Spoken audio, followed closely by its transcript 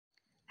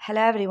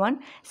Hello every one.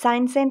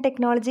 Science and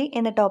technology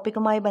എന്ന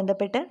ടോപ്പിക്കുമായി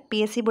ബന്ധപ്പെട്ട്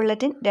PSC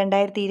bulletin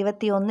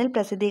 2021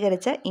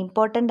 പ്രസിദ്ധീകരിച്ച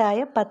ഇമ്പോർട്ടൻ്റ്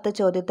ആയ 10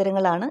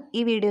 ചോദ്യോത്തരങ്ങളാണ്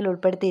ഈ വീഡിയോയിൽ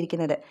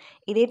ഉൾപ്പെടുത്തിയിരിക്കുന്നത്.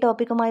 ഇതേ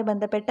ടോപ്പിക്കുമായി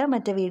ബന്ധപ്പെട്ട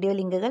മറ്റ് വീഡിയോ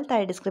ലിങ്കുകൾ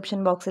താഴെ ഡിസ്ക്രിപ്ഷൻ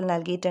ബോക്സിൽ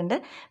നൽകിയിട്ടുണ്ട്.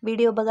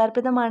 വീഡിയോ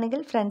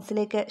ഉപകാരപ്രദമാണെങ്കിൽ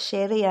ഫ്രണ്ട്സിലേക്ക്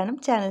ഷെയർ ചെയ്യാനും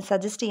ചാനൽ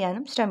സജസ്റ്റ്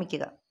ചെയ്യാനും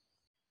ശ്രമിക്കുക.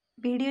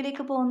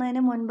 വീഡിയോയിലേക്ക്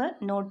പോകുന്നതിന് മുൻപ്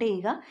നോട്ട്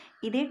ചെയ്യുക,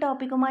 ഇതേ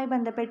ടോപ്പിക്കുമായി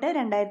ബന്ധപ്പെട്ട്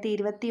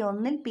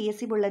 2021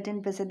 PSC ബുള്ളറ്റിൻ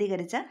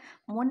പ്രസിദ്ധീകരിച്ച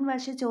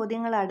മുൻവർഷ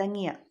ചോദ്യങ്ങൾ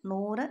അടങ്ങിയ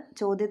 100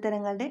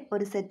 ചോദ്യോത്തരങ്ങളുടെ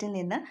ഒരു സെറ്റിൽ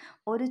നിന്ന്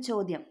ഒരു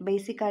ചോദ്യം,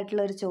 ബേസിക്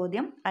ആയിട്ടുള്ള ഒരു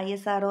ചോദ്യം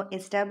ISRO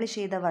എസ്റ്റാബ്ലിഷ്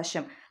ചെയ്ത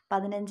വർഷം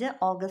 15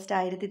 ഓഗസ്റ്റ്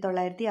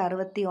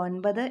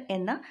 1969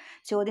 എന്ന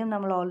ചോദ്യം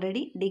നമ്മൾ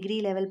ഓൾറെഡി ഡിഗ്രി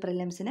ലെവൽ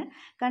പ്രിലിംസിന്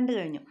കണ്ടു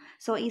കഴിഞ്ഞു.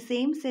 സോ ഈ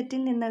സെയിം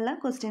സെറ്റിൽ നിന്നുള്ള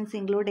ക്വസ്റ്റ്യൻസ്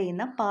ഇൻക്ലൂഡ്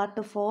ചെയ്യുന്ന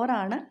പാർട്ട് 4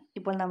 ആണ്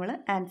ഇപ്പോൾ നമ്മൾ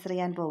ആൻസർ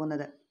ചെയ്യാൻ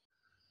പോകുന്നത്.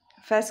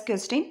 First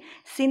question,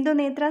 Sindhu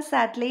Netra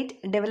satellite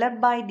developed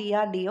by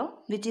DRDO,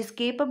 which is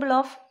capable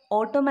of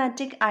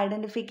automatic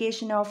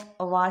identification of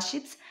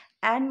warships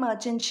and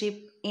merchant ship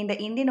in the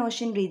Indian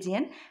Ocean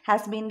region,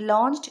 has been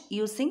launched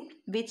using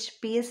which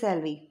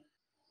PSLV?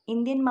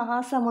 Indian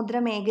മഹാസമുദ്ര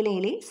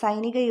മേഖലയിലെ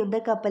സൈനിക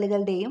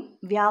യുദ്ധക്കപ്പലുകളുടെയും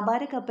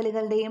വ്യാപാര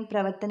കപ്പലുകളുടെയും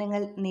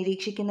പ്രവർത്തനങ്ങൾ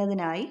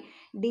നിരീക്ഷിക്കുന്നതിനായി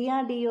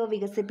DRDO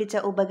വികസിപ്പിച്ച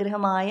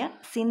ഉപഗ്രഹമായ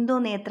സിന്ധു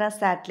നേത്ര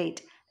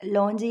satellite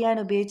launch ചെയ്യാൻ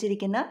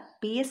ഉപയോഗിച്ചിരിക്കുന്ന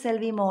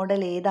PSLV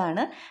model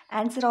ഏതാണ്?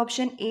 ആൻസർ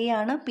ഓപ്ഷൻ എ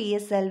ആണ്,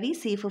 PSLV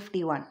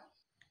C51.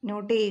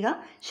 നോട്ട് ചെയ്യുക,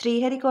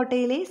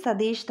 ശ്രീഹരിക്കോട്ടയിലെ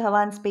സതീഷ്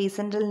ധവാൻ സ്പേസ്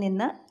സെൻറ്ററിൽ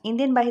നിന്ന്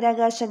ഇന്ത്യൻ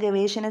ബഹിരാകാശ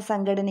ഗവേഷണ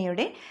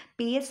സംഘടനയുടെ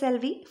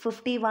PSLV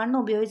 51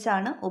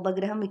 ഉപയോഗിച്ചാണ്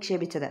ഉപഗ്രഹം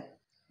വിക്ഷേപിച്ചത്.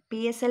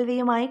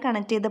 PSLVയുമായി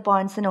കണക്ട് ചെയ്ത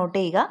പോയിന്റ്സ് നോട്ട്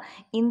ചെയ്യുക.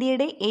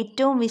 ഇന്ത്യയുടെ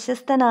ഏറ്റവും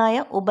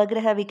വിശ്വസ്തനായ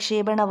ഉപഗ്രഹ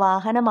വിക്ഷേപണ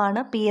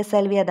വാഹനമാണ്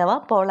PSLV അഥവാ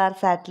polar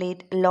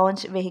satellite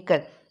launch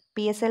vehicle.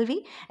 PSLV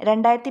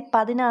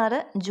 2016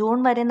 June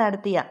വരെ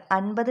നടത്തിയ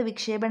 50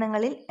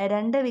 വിക്ഷേപണങ്ങളിൽ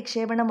 2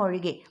 വിക്ഷേപണം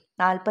ഒഴികെ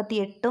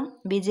 48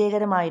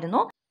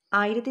 വിജയകരമായിരുന്നു.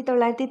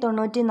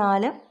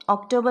 1994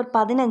 ഒക്ടോബർ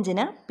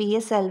 15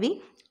 PSLV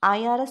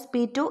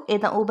IRS-P2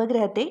 എന്ന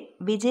ഉപഗ്രഹത്തെ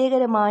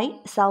വിജയകരമായി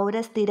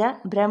സൗരസ്ഥിര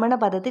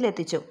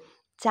ഭ്രമണപഥത്തിലെത്തിച്ചു.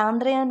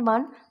 ചാന്ദ്രയാൻ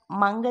 1,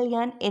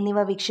 മംഗൾയാൻ എന്നിവ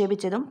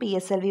വിക്ഷേപിച്ചതും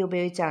PSLV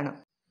ഉപയോഗിച്ചാണ്.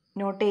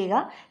 നോട്ട്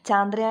ചെയ്യുക,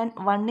 ചാന്ദ്രയാൻ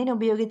 1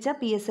 ഉപയോഗിച്ച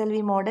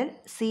PSLV മോഡൽ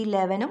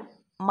C11ഉം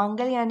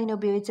മംഗൾയാനിന്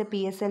ഉപയോഗിച്ച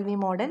PSLV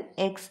മോഡൽ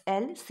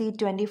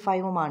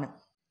XL-C25ഉമാണ്.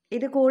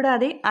 ഇത്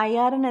കൂടാതെ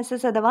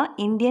IRNSS അഥവാ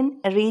ഇന്ത്യൻ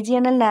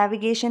റീജിയണൽ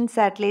നാവിഗേഷൻ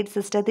സാറ്റലൈറ്റ്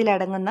സിസ്റ്റത്തിൽ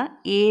അടങ്ങുന്ന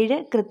 7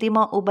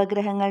 കൃത്രിമ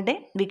ഉപഗ്രഹങ്ങളുടെ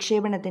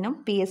വിക്ഷേപണത്തിനും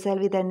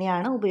PSLV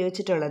തന്നെയാണ്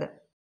ഉപയോഗിച്ചിട്ടുള്ളത്.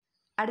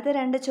 അടുത്ത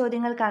 2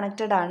 ചോദ്യങ്ങൾ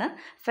കണക്റ്റഡ് ആണ്.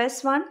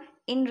 First one,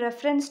 in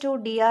reference to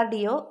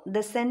DRDO,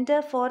 the Center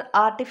for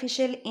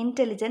Artificial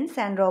Intelligence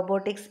and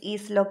Robotics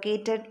is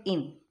located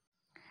in.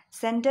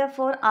 Centre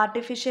for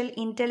artificial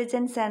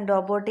intelligence and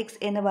robotics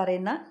എന്ന്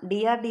പറയുന്ന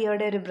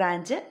DRDOയുടെ ഒരു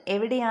ബ്രാഞ്ച്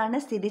എവിടെയാണ്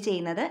സ്ഥിതി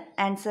ചെയ്യുന്നത്?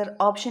 ആൻസർ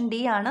ഓപ്ഷൻ ഡി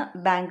ആണ്,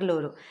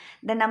 Bengaluru.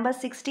 The number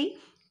 60,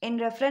 in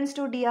reference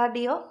to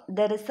DRDO,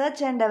 the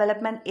Research and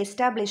Development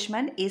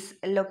Establishment is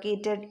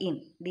located in.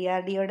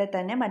 DRDOയുടെ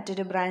തന്നെ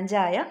മറ്റൊരു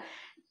ബ്രാഞ്ചായ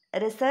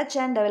research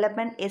and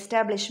development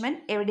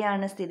establishment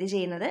എവിടെയാണ് സ്ഥിതി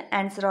ചെയ്യുന്നത്?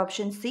 Answer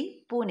option C,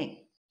 Pune.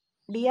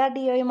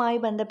 DRDOയുമായി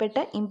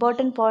ബന്ധപ്പെട്ട്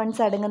ഇമ്പോർട്ടൻറ്റ്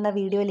പോയിന്റ്സ് അടങ്ങുന്ന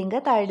വീഡിയോ ലിങ്ക്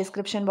താഴെ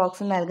ഡിസ്ക്രിപ്ഷൻ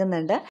ബോക്സിൽ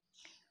നൽകുന്നുണ്ട്.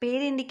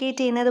 പേര്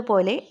ഇൻഡിക്കേറ്റ് ചെയ്യുന്നത്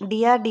പോലെ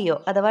DRDO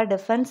അഥവാ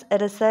ഡിഫൻസ്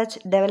റിസർച്ച്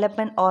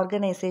ഡെവലപ്മെൻറ്റ്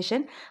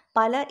ഓർഗനൈസേഷൻ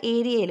പല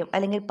ഏരിയയിലും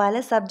അല്ലെങ്കിൽ പല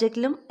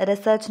സബ്ജക്റ്റിലും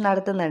റിസർച്ച്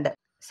നടത്തുന്നുണ്ട്.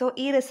 സോ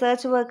ഈ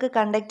റിസർച്ച് വർക്ക്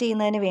കണ്ടക്ട്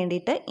ചെയ്യുന്നതിന്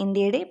വേണ്ടിയിട്ട്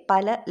ഇന്ത്യയുടെ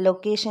പല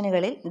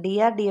ലൊക്കേഷനുകളിൽ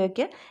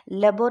DRDOയ്ക്ക്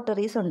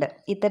ലബോറട്ടറീസ് ഉണ്ട്.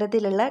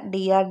 ഇത്തരത്തിലുള്ള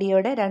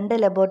DRDOയുടെ 2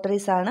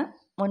 ലബോറട്ടറീസ് ആണ്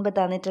മുൻപ്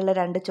തന്നിട്ടുള്ള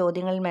 2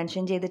 ചോദ്യങ്ങളിൽ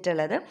മെൻഷൻ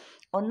ചെയ്തിട്ടുള്ളത്.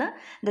 ഒന്ന്,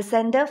 the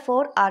centre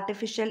for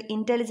artificial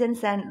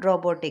intelligence and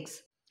robotics.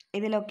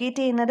 ഇത് ലൊക്കേറ്റ്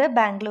ചെയ്യുന്നത്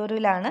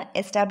ബാംഗ്ലൂരിലാണ്.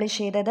 എസ്റ്റാബ്ലിഷ്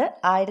ചെയ്തത്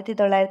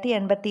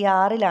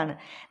 1986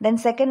 ദെൻ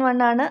സെക്കൻഡ് വൺ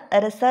ആണ്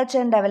റിസർച്ച്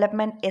ആൻഡ്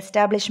ഡെവലപ്മെൻറ്റ്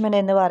എസ്റ്റാബ്ലിഷ്മെൻറ്റ്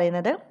എന്ന്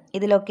പറയുന്നത്.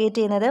 ഇത് ലൊക്കേറ്റ്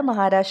ചെയ്യുന്നത്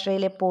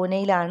മഹാരാഷ്ട്രയിലെ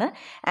പൂനെയിലാണ്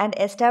ആൻഡ്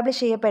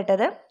എസ്റ്റാബ്ലിഷ്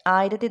ചെയ്യപ്പെട്ടത്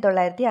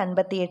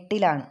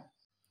 1958.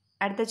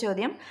 അടുത്ത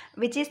ചോദ്യം,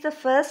 which is the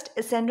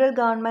first central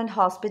government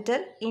hospital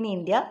in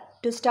India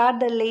to start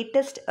the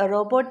latest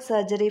robot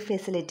surgery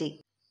facility?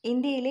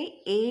 ഇന്ത്യയിലെ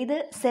ഏത്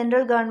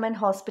സെൻട്രൽ ഗവൺമെൻറ്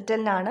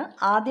ഹോസ്പിറ്റലിനാണ്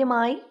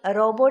ആദ്യമായി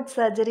റോബോട്ട്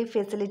സർജറി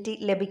ഫെസിലിറ്റി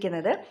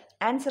ലഭിക്കുന്നത്?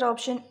 Answer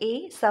option A,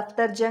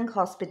 Safdarjung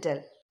hospital.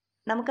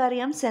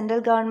 നമുക്കറിയാം,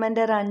 സെൻട്രൽ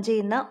ഗവൺമെൻറ് റൺ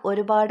ചെയ്യുന്ന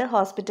ഒരുപാട്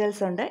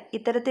ഹോസ്പിറ്റൽസ് ഉണ്ട്.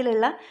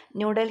 ഇത്തരത്തിലുള്ള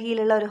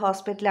ന്യൂഡൽഹിയിലുള്ള ഒരു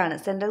ഹോസ്പിറ്റലാണ്,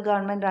 സെൻട്രൽ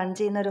ഗവൺമെൻറ് റൺ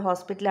ചെയ്യുന്ന ഒരു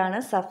ഹോസ്പിറ്റലാണ്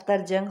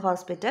Safdarjung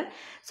hospital.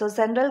 So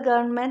central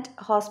government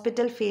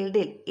hospital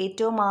ഫീൽഡിൽ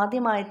ഏറ്റവും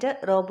ആദ്യമായിട്ട്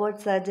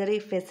റോബോട്ട് സർജറി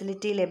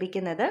ഫെസിലിറ്റി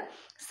ലഭിക്കുന്നത്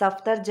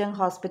സഫ്ദർജംഗ്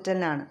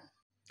ഹോസ്പിറ്റലിനാണ്.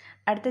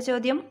 അടുത്ത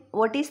ചോദ്യം,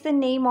 what is the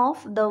name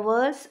of the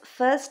world's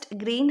first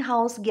green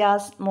house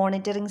gas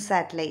monitoring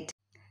satellite?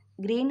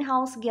 Green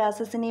house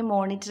ഗ്യാസസിനെ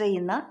monitor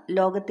ചെയ്യുന്ന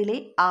ലോകത്തിലെ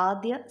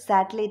ആദ്യ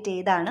സാറ്റലൈറ്റ്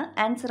ഏതാണ്?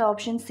 ആൻസർ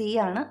ഓപ്ഷൻ സി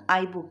ആണ്,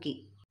 ഐബുക്കി.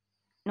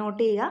 നോട്ട്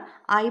ചെയ്യുക,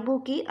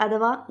 ഐബുക്കി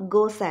അഥവാ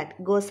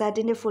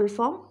ഗോസാറ്റിൻ്റെ full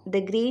form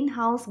the green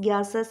house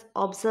gases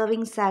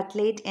observing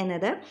satellite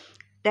എന്നത്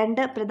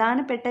രണ്ട്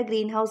പ്രധാനപ്പെട്ട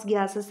ഗ്രീൻ ഹൗസ്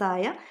ഗ്യാസസ്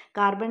ആയ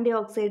കാർബൺ ഡൈ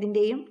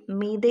ഓക്സൈഡിൻ്റെയും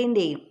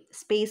മീഥേൻ്റെയും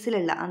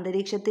സ്പേസിലുള്ള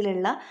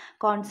അന്തരീക്ഷത്തിലുള്ള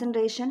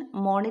കോൺസെൻട്രേഷൻ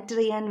മോണിറ്റർ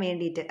ചെയ്യാൻ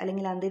വേണ്ടിയിട്ട്,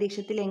 അല്ലെങ്കിൽ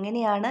അന്തരീക്ഷത്തിൽ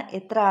എങ്ങനെയാണ്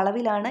എത്ര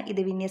അളവിലാണ്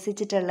ഇത്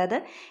വിന്യസിച്ചിട്ടുള്ളത്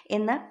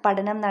എന്ന്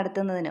പഠനം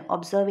നടത്തുന്നതിന്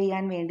ഒബ്സർവ്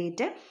ചെയ്യാൻ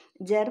വേണ്ടിയിട്ട്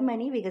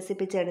ജർമ്മനി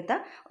വികസിപ്പിച്ചെടുത്ത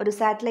ഒരു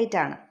സാറ്റലൈറ്റ്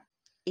ആണ്.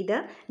 ഇത്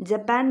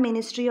ജപ്പാൻ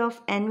മിനിസ്ട്രി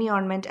ഓഫ്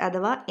എൻവിയോൺമെൻറ്റ്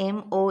അഥവാ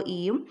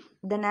MOEയും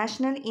the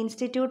national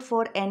institute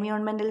four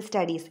environmental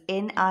studies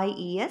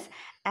NIES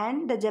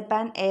and the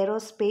Japan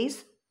aerospace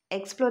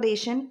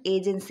exploration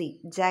agency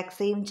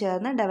JAXAയും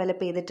ചേർന്ന്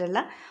ഡെവലപ്പ്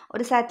ചെയ്തിട്ടുള്ള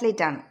ഒരു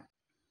സാറ്റലൈറ്റ് ആണ്.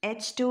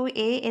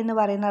 H2A എന്ന്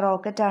പറയുന്ന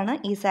റോക്കറ്റാണ്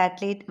ഈ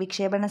സാറ്റലൈറ്റ്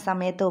വിക്ഷേപണ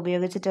സമയത്ത്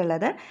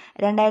ഉപയോഗിച്ചിട്ടുള്ളത്.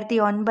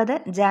 2009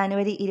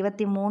 ജാനുവരി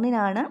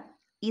 23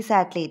 ഈ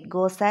സാറ്റലൈറ്റ്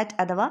ഗോസാറ്റ്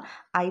അഥവാ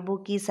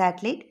ഐബൂക്കി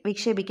സാറ്റലൈറ്റ്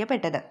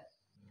വിക്ഷേപിക്കപ്പെട്ടത്.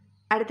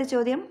 അടുത്ത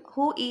ചോദ്യം,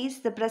 who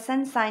is the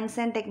present science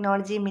and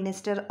technology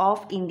minister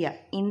of India?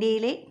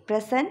 ഇന്ത്യയിലെ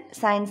present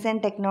science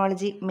and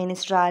technology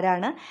minister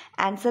ആരാണ്?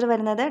 ആൻസർ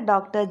വരുന്നത്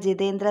ഡോക്ടർ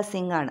ജിതേന്ദ്ര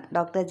സിംഗ് ആണ്.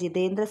 ഡോക്ടർ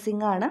ജിതേന്ദ്ര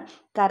സിംഗ് ആണ്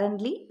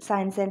currently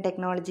science and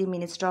technology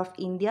minister of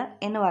India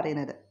എന്ന്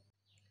പറയുന്നത്.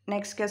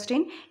 Next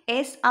question,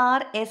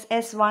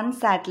 SRSS-1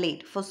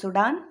 satellite for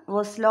Sudan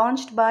was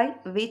launched by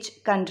which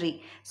country?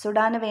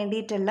 Sudan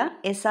വേണ്ടിയിട്ടുള്ള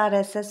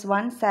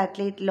SRSS-1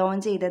 satellite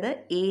launch ചെയ്തത്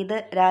ഏത്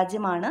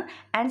രാജ്യമാണ്?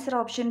 Answer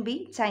option B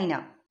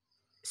China.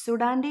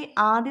 സുഡാൻ്റെ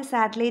ആദ്യ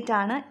സാറ്റലൈറ്റ്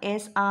ആണ്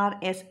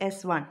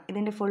SRSS-1.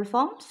 ഇതിൻ്റെ full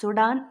form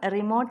Sudan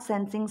remote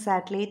sensing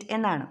satellite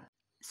എന്നാണ്.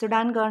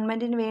 സുഡാൻ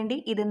ഗവൺമെൻറ്റിന് വേണ്ടി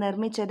ഇത്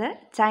നിർമ്മിച്ചത്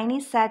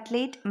Chinese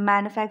satellite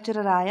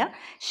മാനുഫാക്ചററായ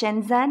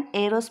ഷെൻസാൻ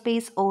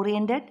aerospace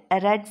oriented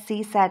Red Sea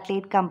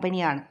satellite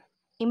കമ്പനിയാണ്.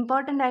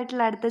 ഇമ്പോർട്ടൻ്റ്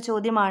ആയിട്ടുള്ള അടുത്ത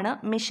ചോദ്യമാണ്,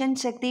 mission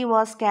Shakti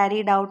was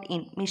carried out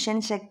in? Mission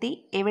ശക്തി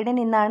എവിടെ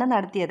നിന്നാണ്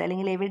നടത്തിയത്,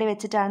 അല്ലെങ്കിൽ എവിടെ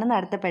വെച്ചിട്ടാണ്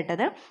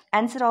നടത്തപ്പെട്ടത്?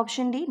 Answer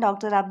option D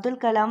doctor Abdul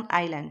Kalam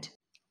island.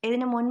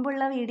 ഇതിന്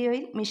മുൻപുള്ള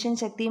വീഡിയോയിൽ മിഷൻ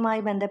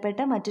ശക്തിയുമായി ബന്ധപ്പെട്ട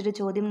മറ്റൊരു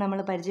ചോദ്യം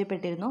നമ്മൾ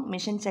പരിചയപ്പെട്ടിരുന്നു.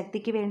 മിഷൻ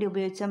ശക്തിക്ക് വേണ്ടി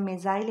ഉപയോഗിച്ച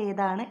മിസൈൽ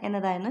ഏതാണ്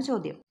എന്നതായിരുന്നു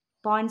ചോദ്യം.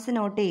 പോയിന്റ്സ്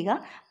നോട്ട് ചെയ്യുക.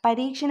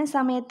 പരീക്ഷണ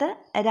സമയത്ത്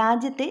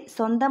രാജ്യത്തെ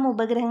സ്വന്തം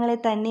ഉപഗ്രഹങ്ങളെ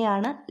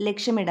തന്നെയാണ്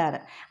ലക്ഷ്യമിടാറ്.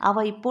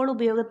 അവ ഇപ്പോൾ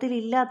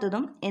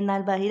ഉപയോഗത്തിലില്ലാത്തതും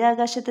എന്നാൽ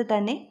ബഹിരാകാശത്ത്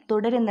തന്നെ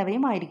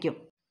തുടരുന്നവയുമായിരിക്കും.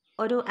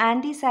 ഒരു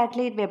ആൻറ്റി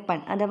സാറ്റലൈറ്റ്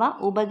വെപ്പൺ അഥവാ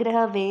ഉപഗ്രഹ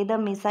വേദ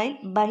മിസൈൽ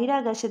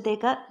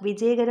ബഹിരാകാശത്തേക്ക്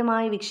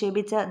വിജയകരമായി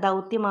വിക്ഷേപിച്ച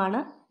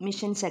ദൗത്യമാണ്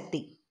മിഷൻ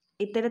ശക്തി.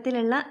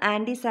 ഇത്തരത്തിലുള്ള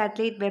ആൻറ്റി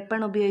സാറ്റലൈറ്റ് വെപ്പൺ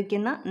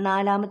ഉപയോഗിക്കുന്ന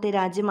 4ാമത്തെ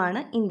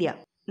രാജ്യമാണ് ഇന്ത്യ.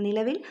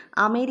 നിലവിൽ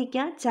അമേരിക്ക,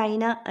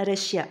 ചൈന,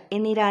 റഷ്യ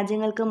എന്നീ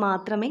രാജ്യങ്ങൾക്ക്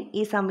മാത്രമേ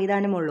ഈ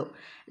സംവിധാനമുള്ളൂ.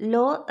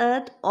 ലോ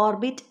എർത്ത്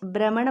ഓർബിറ്റ്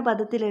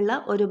ഭ്രമണപഥത്തിലുള്ള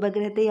ഒരു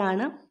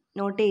ഉപഗ്രഹത്തെയാണ്,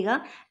 നോട്ട് ചെയ്യുക,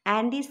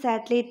 ആൻറ്റി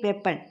സാറ്റലൈറ്റ്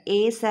വെപ്പൺ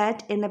ASAT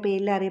എന്ന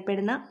പേരിൽ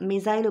അറിയപ്പെടുന്ന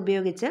മിസൈൽ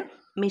ഉപയോഗിച്ച്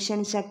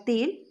മിഷൻ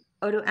ശക്തിയിൽ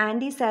ഒരു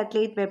ആൻറ്റി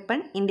സാറ്റലൈറ്റ്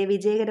വെപ്പൺ ഇന്ത്യ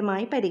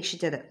വിജയകരമായി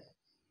പരീക്ഷിച്ചത്.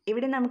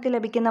 ഇവിടെ നമുക്ക്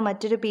ലഭിക്കുന്ന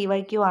മറ്റൊരു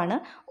PYQ ആണ്,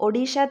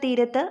 ഒഡീഷ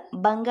തീരത്ത്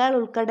ബംഗാൾ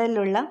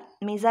ഉൾക്കടലിലുള്ള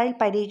മിസൈൽ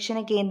പരീക്ഷണ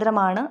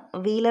കേന്ദ്രമാണ്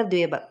വീലർ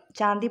ദ്വീപ്.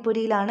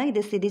 ചാന്ദിപുരിയിലാണ് ഇത്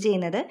സ്ഥിതി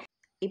ചെയ്യുന്നത്.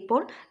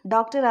 ഇപ്പോൾ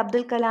ഡോക്ടർ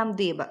അബ്ദുൽ കലാം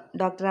ദ്വീപ്,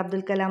 ഡോക്ടർ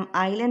അബ്ദുൽ കലാം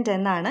ഐലൻഡ്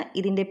എന്നാണ്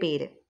ഇതിൻ്റെ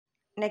പേര്.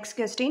 Next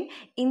question,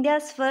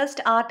 India's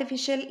first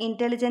artificial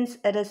intelligence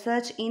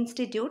research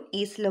institute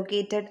is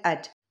located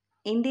at?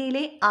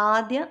 ഇന്ത്യയിലെ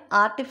ആദ്യ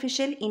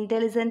ആർട്ടിഫിഷ്യൽ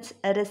ഇൻ്റലിജൻസ്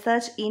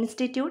റിസർച്ച്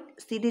ഇൻസ്റ്റിറ്റ്യൂട്ട്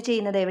സ്ഥിതി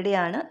ചെയ്യുന്നത്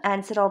എവിടെയാണ്?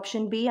 ആൻസർ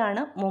ഓപ്ഷൻ ബി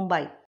ആണ്,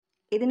 മുംബൈ.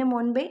 ഇതിനു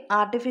മുൻപേ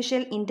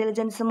ആർട്ടിഫിഷ്യൽ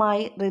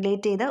ഇൻ്റലിജൻസുമായി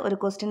റിലേറ്റ് ചെയ്ത ഒരു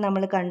ക്വസ്റ്റ്യൻ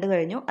നമ്മൾ കണ്ടു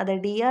കഴിഞ്ഞു. അത്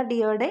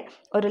DRDOയുടെ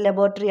ഒരു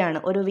ലബോറട്ടറിയാണ്,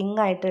 ഒരു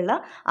വിങ് ആയിട്ടുള്ള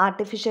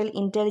ആർട്ടിഫിഷ്യൽ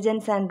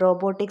ഇൻ്റലിജൻസ് ആൻഡ്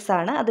റോബോട്ടിക്സ്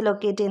ആണ്. അത്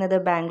ലൊക്കേറ്റ് ചെയ്യുന്നത്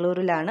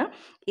ബാംഗ്ലൂരിലാണ്.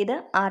 ഇത്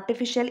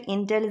ആർട്ടിഫിഷ്യൽ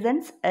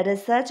ഇൻ്റലിജൻസ്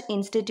റിസർച്ച്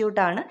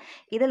ഇൻസ്റ്റിറ്റ്യൂട്ടാണ്.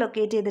 ഇത്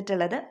ലൊക്കേറ്റ്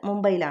ചെയ്തിട്ടുള്ളത്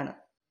മുംബൈയിലാണ്.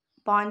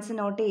 പോയിന്റ്സ്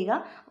നോട്ട്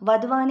ചെയ്യുക.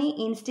 വധ്വാനി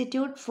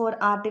ഇൻസ്റ്റിറ്റ്യൂട്ട് ഫോർ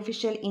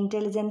ആർട്ടിഫിഷ്യൽ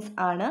ഇൻ്റലിജൻസ്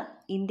ആണ്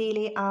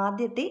ഇന്ത്യയിലെ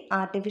ആദ്യത്തെ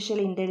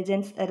ആർട്ടിഫിഷ്യൽ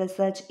ഇൻ്റലിജൻസ്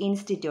റിസർച്ച്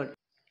ഇൻസ്റ്റിറ്റ്യൂട്ട്.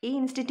 ഈ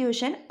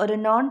ഇൻസ്റ്റിറ്റ്യൂഷൻ ഒരു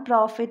നോൺ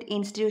പ്രോഫിറ്റ്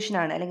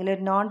ഇൻസ്റ്റിറ്റ്യൂഷനാണ്, അല്ലെങ്കിൽ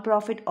ഒരു നോൺ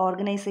പ്രോഫിറ്റ്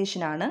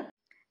ഓർഗനൈസേഷനാണ്.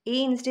 ഈ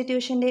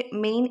ഇൻസ്റ്റിറ്റ്യൂഷൻ്റെ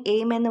മെയിൻ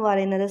എയിം എന്ന്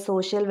പറയുന്നത്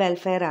സോഷ്യൽ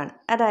വെൽഫെയർ ആണ്.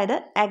 അതായത്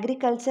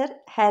അഗ്രികൾച്ചർ,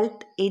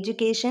 ഹെൽത്ത്,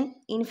 എഡ്യൂക്കേഷൻ,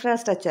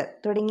 ഇൻഫ്രാസ്ട്രക്ചർ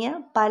തുടങ്ങിയ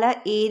പല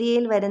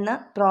ഏരിയയിൽ വരുന്ന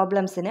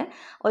പ്രോബ്ലംസിന്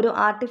ഒരു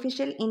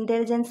ആർട്ടിഫിഷ്യൽ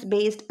ഇൻ്റലിജൻസ്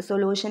ബേസ്ഡ്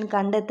സൊല്യൂഷൻ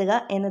കണ്ടെത്തുക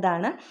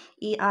എന്നതാണ്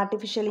ഈ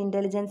artificial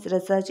intelligence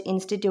research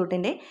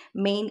ഇൻസ്റ്റിറ്റ്യൂട്ടിൻ്റെ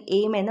main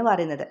aim എന്ന്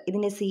പറയുന്നത്.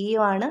 ഇതിൻ്റെ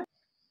CEO ആണ്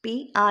P.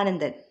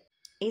 ആനന്ദൻ.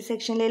 ഈ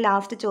സെക്ഷനിലെ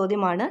ലാസ്റ്റ്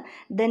ചോദ്യമാണ്,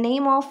 the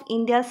name of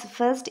India's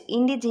first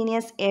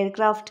indigenous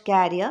aircraft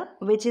carrier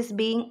which is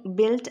being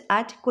built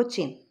at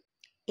Cochin?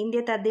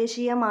 India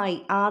തദ്ദേശീയമായി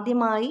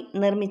ആദ്യമായി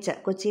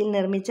കൊച്ചിയിൽ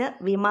നിർമ്മിച്ച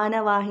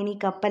വിമാനവാഹിനി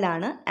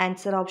കപ്പലാണ്.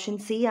 ആൻസർ ഓപ്ഷൻ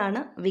സി ആണ്,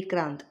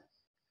 വിക്രാന്ത്.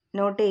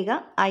 നോട്ട്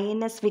ചെയ്യുക,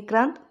 INS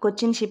വിക്രാന്ത്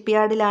കൊച്ചിൻ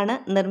ഷിപ്പ്യാർഡിലാണ്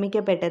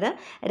നിർമ്മിക്കപ്പെട്ടത്.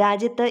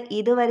 രാജ്യത്ത്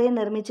ഇതുവരെ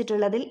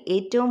നിർമ്മിച്ചിട്ടുള്ളതിൽ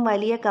ഏറ്റവും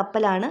വലിയ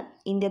കപ്പലാണ്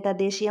ഇന്ത്യ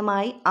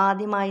തദ്ദേശീയമായി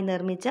ആദ്യമായി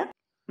നിർമ്മിച്ച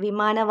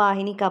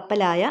വിമാനവാഹിനി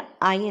കപ്പലായ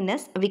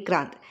INS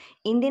വിക്രാന്ത്.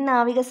 ഇന്ത്യൻ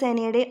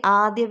നാവികസേനയുടെ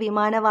ആദ്യ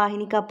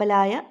വിമാനവാഹിനി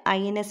കപ്പലായ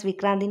INS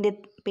വിക്രാന്തിൻ്റെ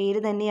പേര്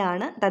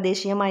തന്നെയാണ്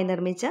തദ്ദേശീയമായി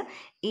നിർമ്മിച്ച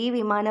ഈ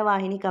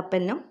വിമാനവാഹിനി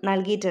കപ്പലിനും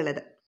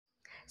നൽകിയിട്ടുള്ളത്.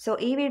 സോ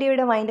ഈ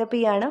വീഡിയോയുടെ വൈൻഡപ്പ്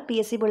ചെയ്യാണ്.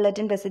 PSC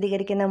ബുള്ളറ്റിൻ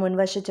പ്രസിദ്ധീകരിക്കുന്ന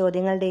മുൻവർഷ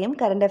ചോദ്യങ്ങളുടെയും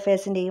കറണ്ട്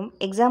അഫയേഴ്സിൻ്റെയും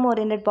എക്സാം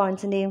ഓറിയൻറ്റഡ്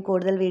പോയിൻറ്റ്സിൻ്റെയും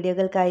കൂടുതൽ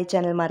വീഡിയോകൾക്കായി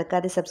ചാനൽ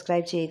മറക്കാതെ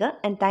സബ്സ്ക്രൈബ് ചെയ്യുക.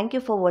 And thank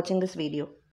you for watching this video.